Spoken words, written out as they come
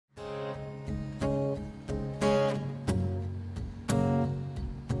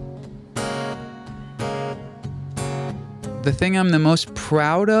The thing I'm the most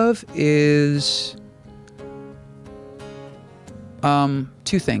proud of is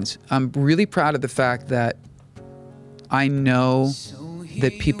two things. I'm really proud of the fact that I know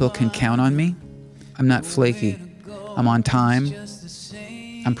that people can count on me. I'm not flaky. I'm on time.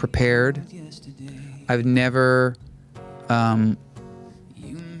 I'm prepared. I've never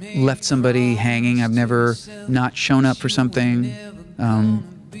left somebody hanging. I've never not shown up for something.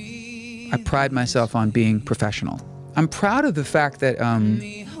 I pride myself on being professional. I'm proud of the fact that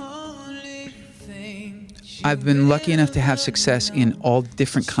I've been lucky enough to have success in all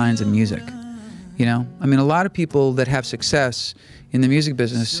different kinds of music. You know, I mean, a lot of people that have success in the music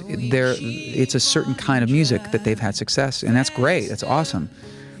business, it's a certain kind of music that they've had success, and that's great, that's awesome.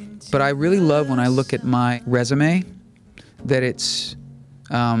 But I really love when I look at my resume that it's,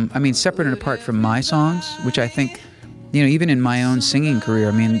 I mean, separate and apart from my songs, which I think, you know, even in my own singing career,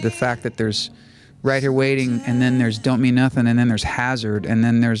 I mean, the fact that there's Right Here Waiting, and then there's Don't Mean Nothing, and then there's Hazard, and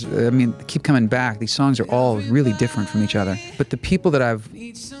then there's, I mean, keep coming back. These songs are all really different from each other. But the people that I've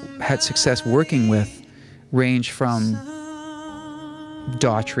had success working with range from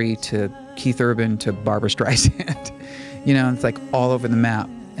Daughtry to Keith Urban to Barbra Streisand. You know, it's like all over the map.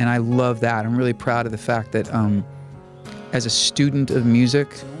 And I love that. I'm really proud of the fact that as a student of music,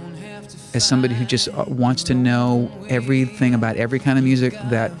 as somebody who just wants to know everything about every kind of music,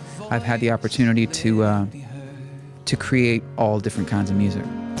 that I've had the opportunity to create all different kinds of music.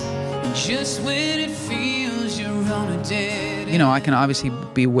 Just when it feels you're on a dead end. You know, I can obviously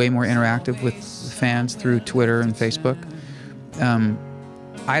be way more interactive with fans through Twitter and Facebook.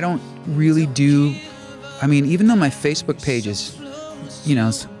 I don't really do, I mean, even though my Facebook page is, you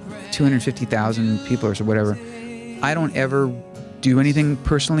know, 250,000 people or whatever, I don't ever do anything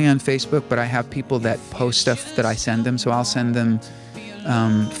personally on Facebook, but I have people that post stuff that I send them, so I'll send them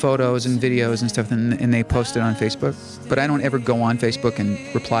photos and videos and stuff, and they post it on Facebook. But I don't ever go on Facebook and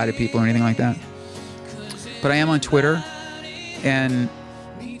reply to people or anything like that. But I am on Twitter, and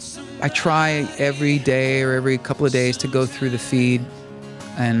I try every day or every couple of days to go through the feed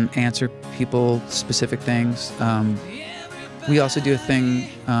and answer people specific things. We also do a thing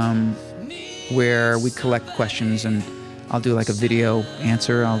where we collect questions, and I'll do like a video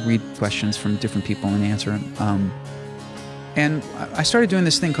answer. I'll read questions from different people and answer them. And I started doing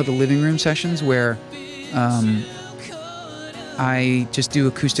this thing called the Living Room Sessions, where I just do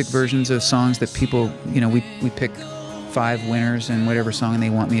acoustic versions of songs that people, you know, we pick 5 winners in whatever song they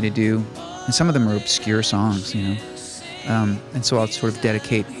want me to do. And some of them are obscure songs, you know. And so I'll sort of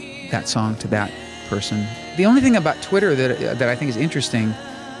dedicate that song to that person. The only thing about Twitter that I think is interesting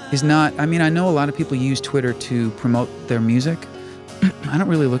is not, I mean, I know a lot of people use Twitter to promote their music. I don't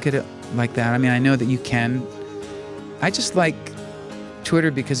really look at it like that. I mean, I know that you can. I just like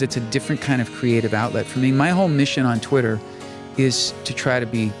Twitter because it's a different kind of creative outlet for me. My whole mission on Twitter is to try to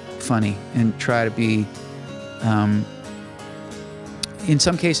be funny and try to be, in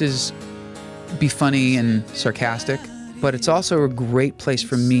some cases, be funny and sarcastic. But it's also a great place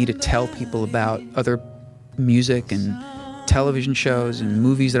for me to tell people about other music and television shows and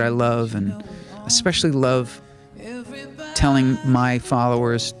movies that I love, and especially love telling my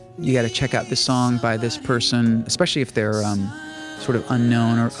followers, you got to check out this song by this person, especially if they're sort of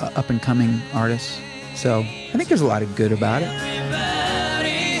unknown or up-and-coming artists. So I think there's a lot of good about it.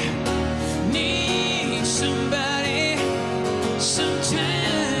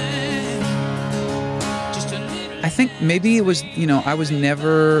 I think maybe it was, you know, I was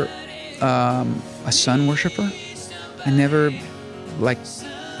never a sun worshiper. I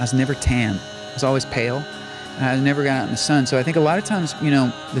was never tan. I was always pale. And I never got out in the sun. So I think a lot of times, you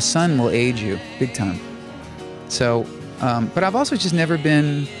know, the sun will age you big time. So, but I've also just never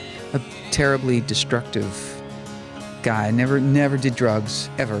been a terribly destructive guy. I never did drugs,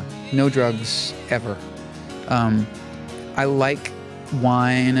 ever. No drugs, ever. I like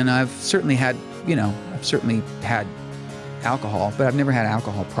wine, and I've certainly had, you know, alcohol, but I've never had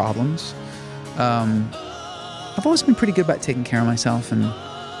alcohol problems. I've always been pretty good about taking care of myself and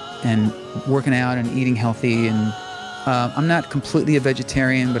working out and eating healthy. And I'm not completely a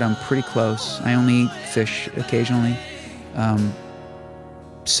vegetarian, but I'm pretty close. I only eat fish occasionally.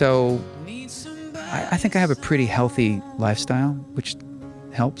 So I think I have a pretty healthy lifestyle, which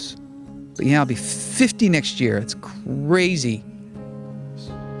helps. But yeah, I'll be 50 next year. It's crazy.